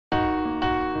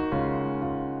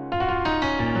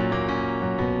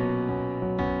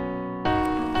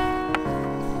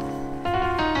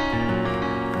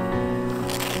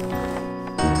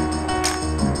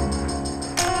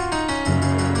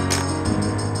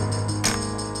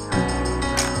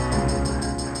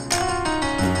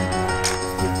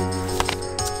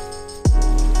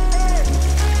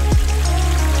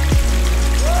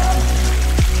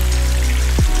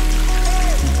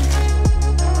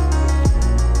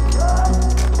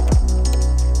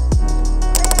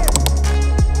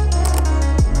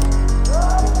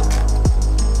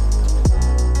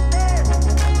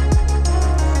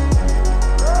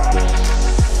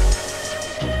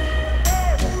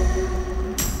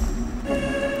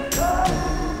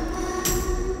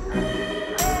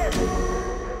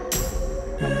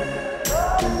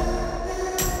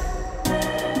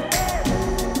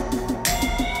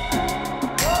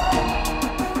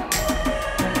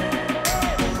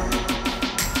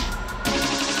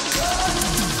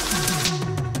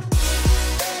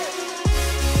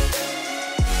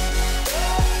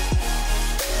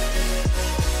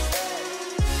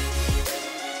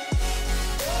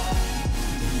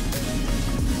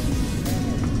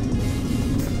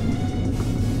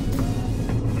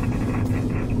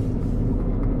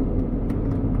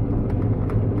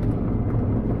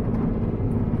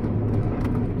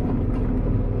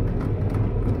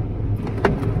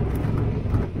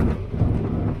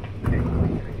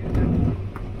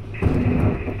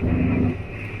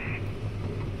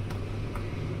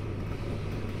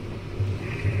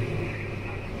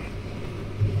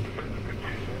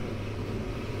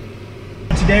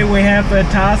Today we have a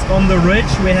task on the ridge.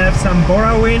 We have some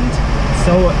Bora wind,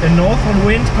 so a northern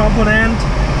wind component,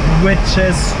 which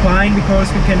is fine because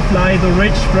we can fly the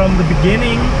ridge from the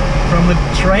beginning, from the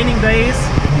training days.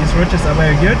 These ridges are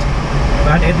very good,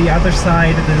 but at the other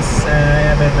side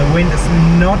the wind is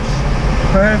not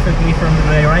perfectly from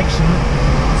the direction,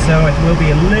 so it will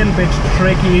be a little bit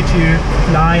tricky to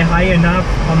fly high enough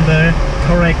on the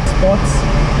correct spots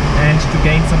and to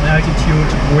gain some altitude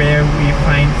where we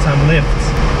find some lifts.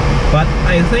 But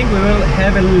I think we will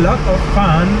have a lot of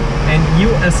fun, and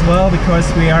you as well,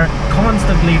 because we are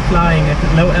constantly flying at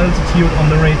low altitude on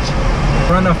the ridge. In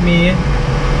front of me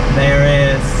there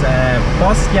is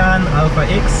Bastian Alpha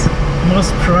X.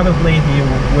 Most probably he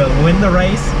will win the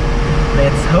race.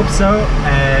 Let's hope so,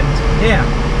 and yeah,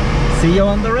 see you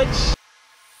on the ridge.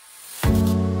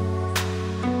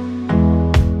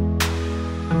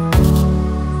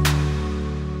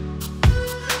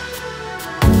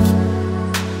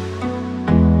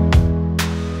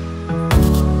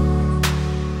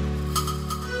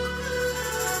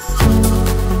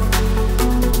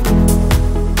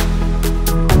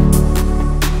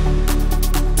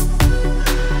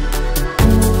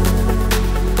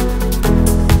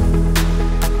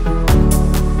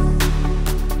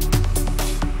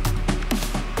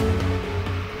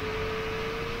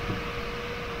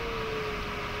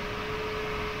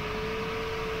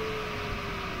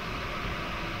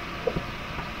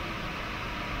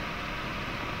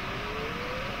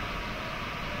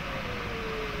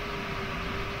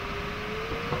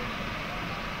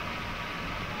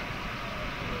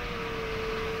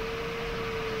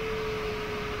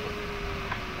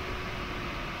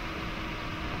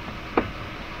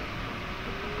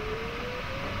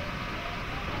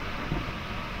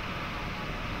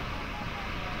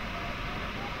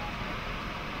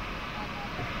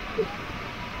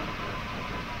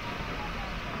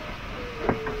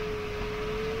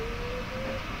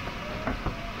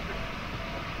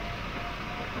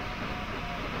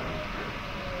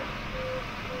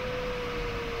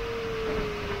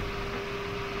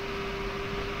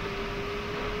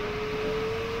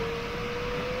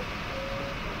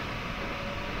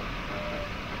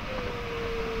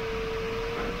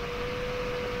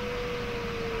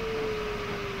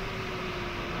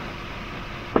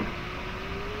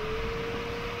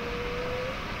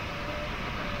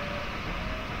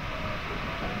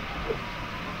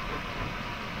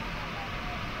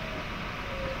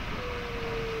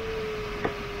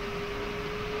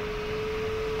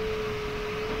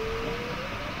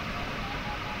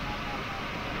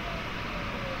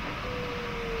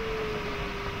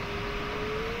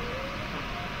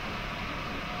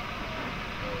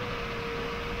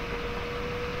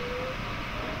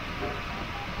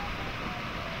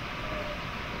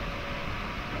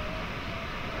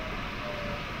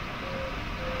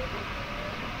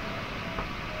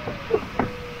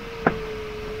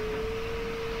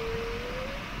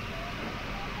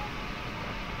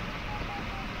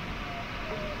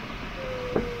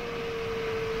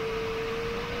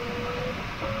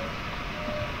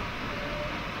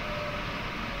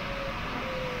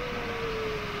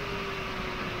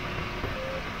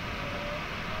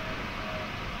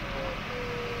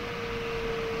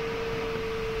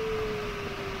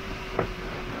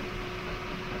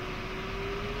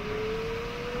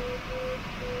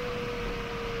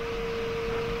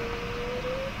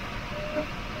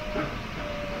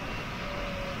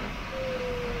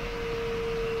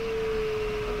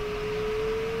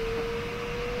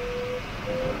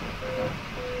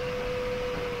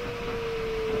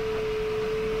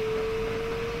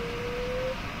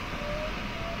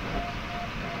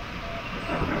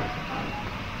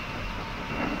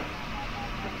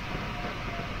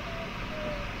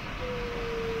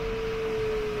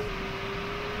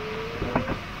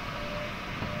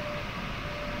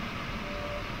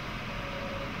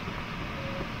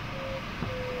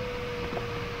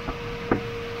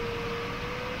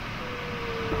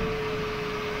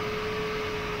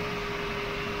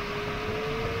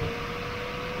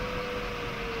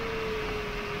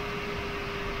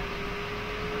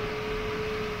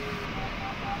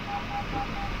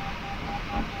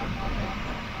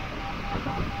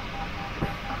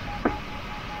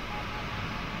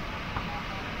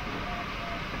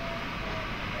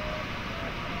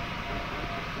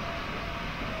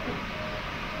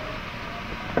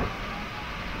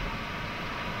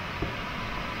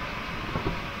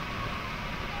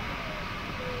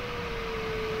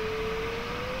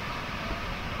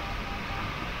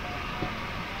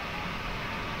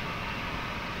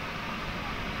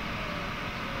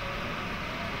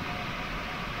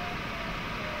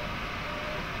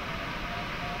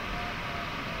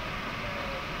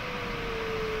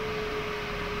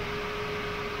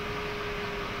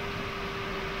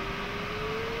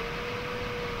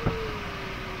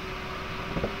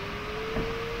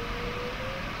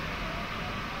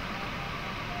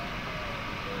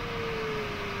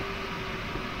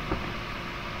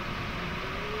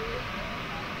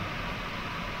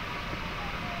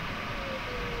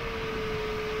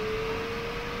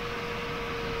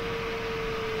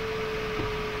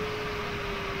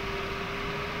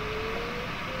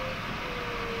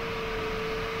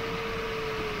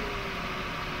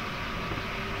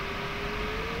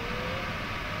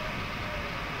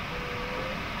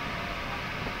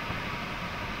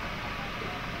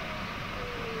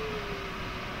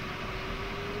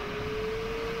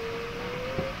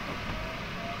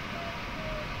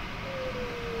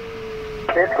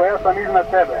 Petko, ja sam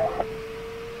iznad tebe.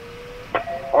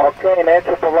 Ok,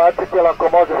 neću povlačiti, ali ako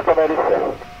možeš pomeri se.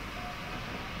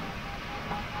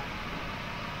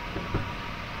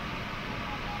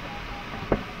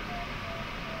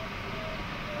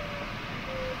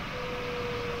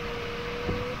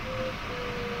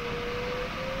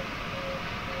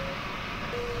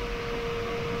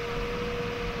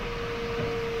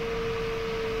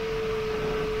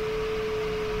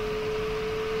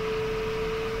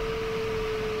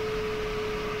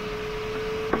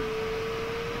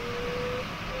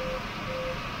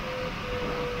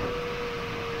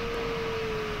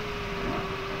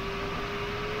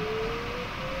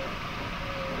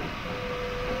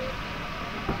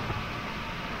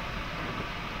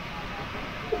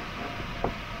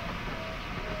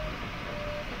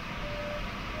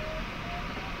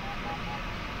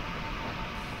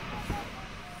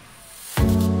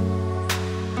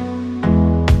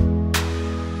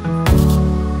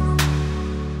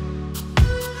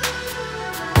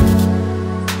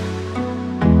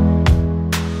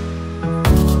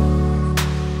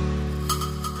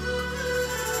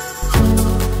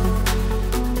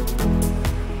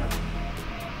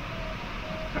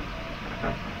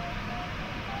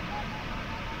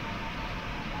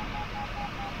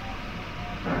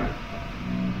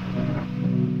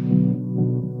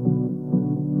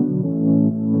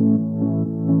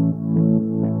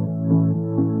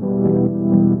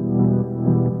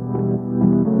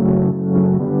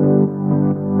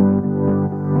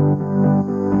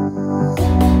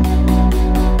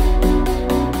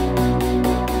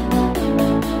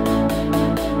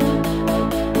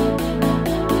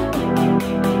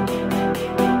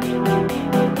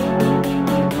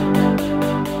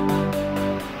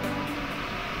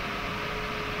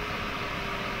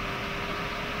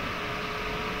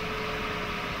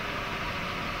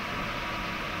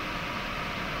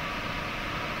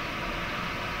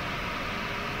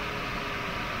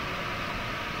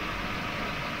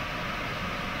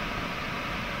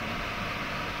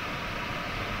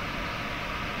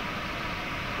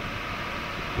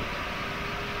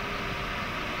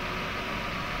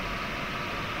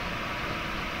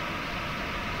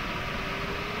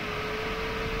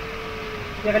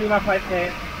 Tira Lima 5K.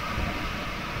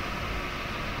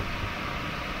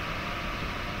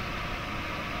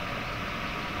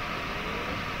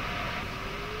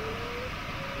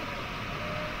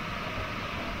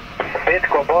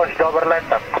 Petko, Bož, dobar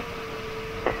letak.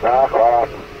 Da, hvala.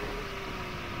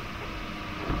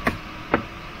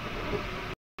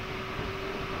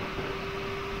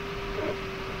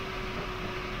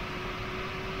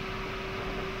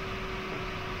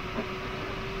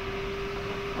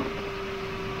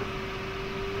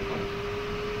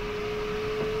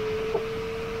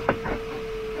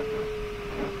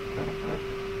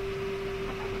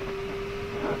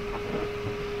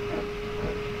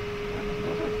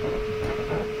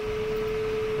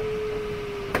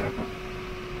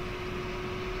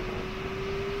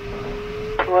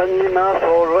 Lima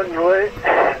for runway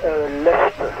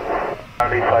left.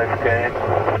 Only 5K.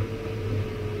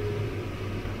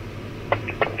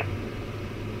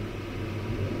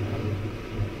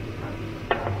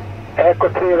 Echo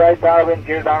 3 right, Darwin,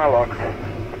 gear down a lock.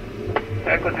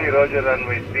 Echo 3, Roger,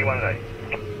 runway 31 right.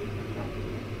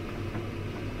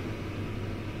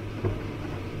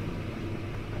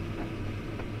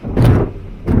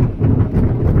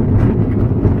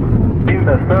 In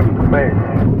the third base.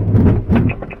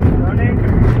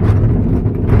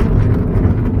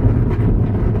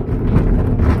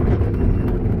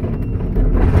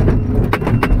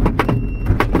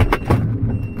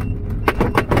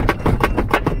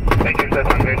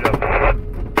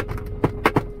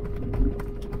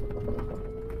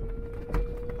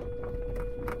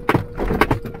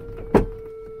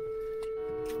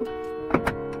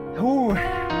 Ooh,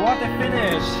 what a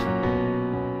finish!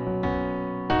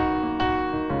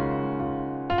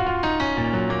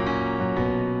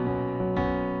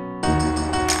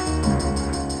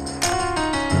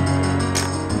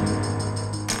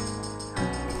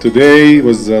 Today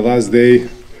was the last day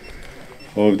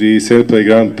of the Sailplay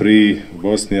Grand Prix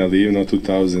Bosnia Livno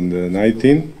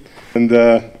 2019. And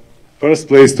first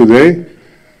place today,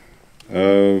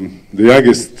 the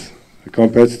youngest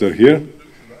competitor here,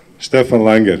 Stefan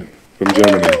from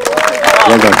Germany.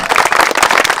 Well done.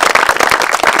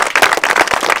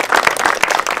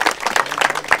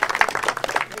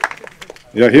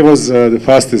 Yeah, he was the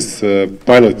fastest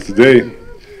pilot today.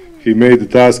 He made the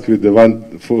task with the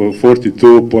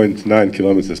 42.9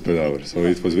 kilometers per hour, so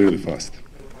it was really fast.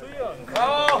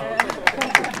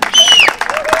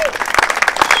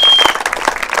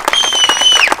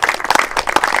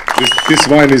 This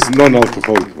wine is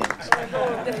non-alcoholic wine.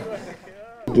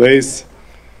 Place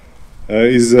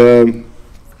is a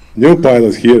new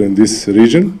pilot here in this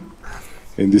region,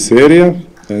 in this area,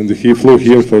 and he flew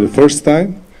here for the first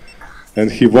time,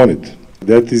 and he won it.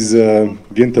 That is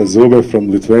Ginta Zuber from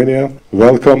Lithuania.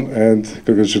 Welcome and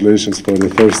congratulations for the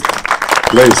first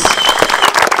place.